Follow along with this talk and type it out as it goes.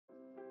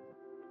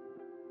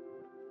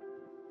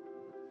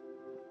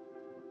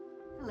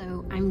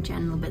Hello, I'm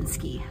Jen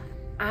Lubinsky.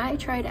 I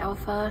tried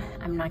Alpha,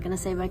 I'm not gonna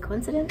say by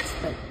coincidence,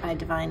 but by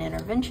divine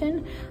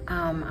intervention.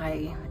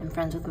 I am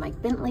friends with Mike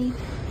Bentley.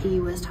 He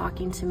was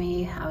talking to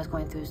me. I was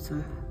going through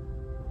some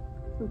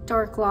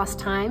dark, lost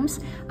times,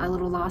 a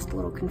little lost, a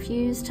little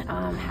confused.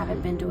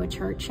 Haven't been to a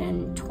church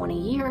in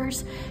 20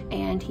 years.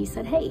 And he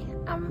said, hey,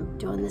 I'm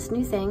doing this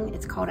new thing.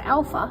 It's called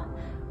Alpha.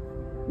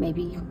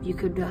 Maybe you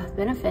could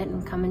benefit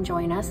and come and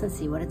join us and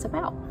see what it's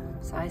about.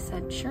 So I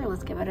said, sure,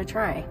 let's give it a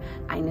try.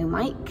 I knew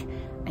Mike.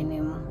 I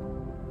knew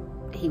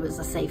he was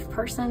a safe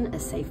person, a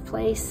safe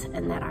place,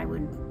 and that I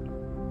would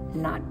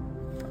not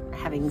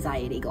have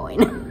anxiety going.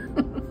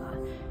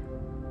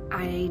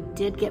 I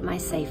did get my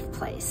safe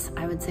place.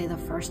 I would say the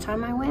first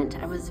time I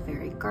went, I was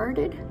very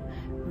guarded,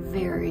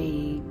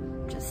 very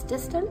just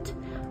distant,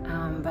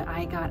 but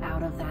I got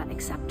out of that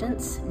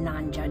acceptance,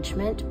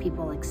 non-judgment.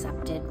 People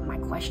accepted my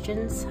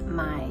questions,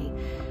 my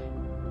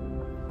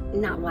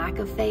not lack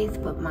of faith,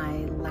 but my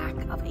lack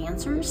of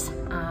answers.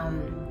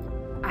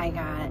 I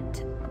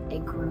got a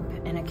group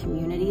and a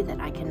community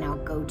that I can now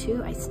go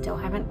to. I still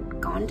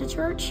haven't gone to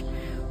church,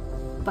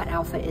 but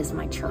Alpha is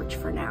my church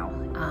for now.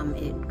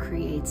 It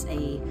creates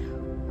a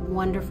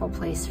wonderful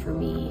place for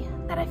me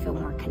that I feel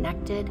more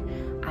connected.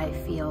 I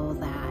feel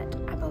that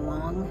I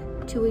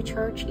belong to a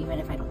church, even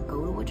if I don't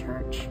go to a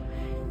church.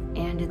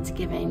 And it's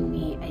given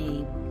me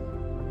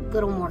a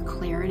little more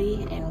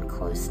clarity and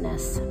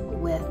closeness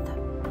with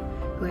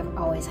who I've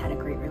always had a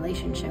great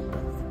relationship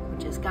with,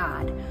 which is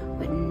God.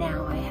 But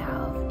now I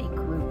have a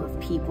group of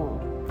people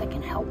that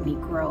can help me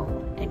grow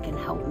and can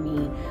help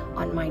me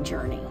on my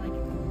journey.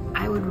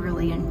 I would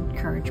really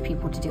encourage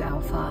people to do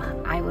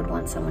Alpha. I would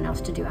want someone else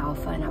to do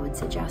Alpha, and I would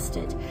suggest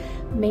it,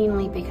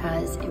 mainly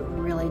because it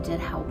really did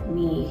help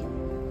me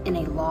in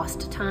a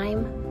lost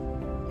time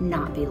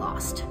not be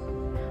lost.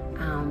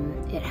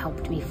 It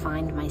helped me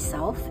find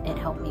myself, it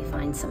helped me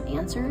find some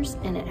answers,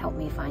 and it helped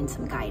me find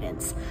some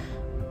guidance.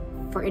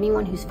 For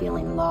anyone who's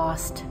feeling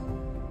lost,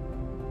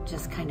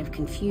 just kind of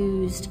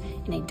confused,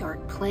 in a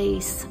dark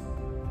place,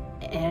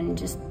 and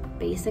just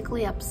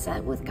basically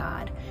upset with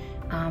God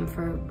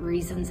for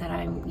reasons that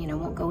I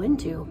won't go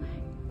into,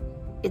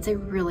 it's a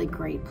really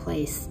great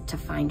place to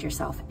find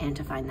yourself and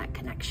to find that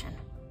connection.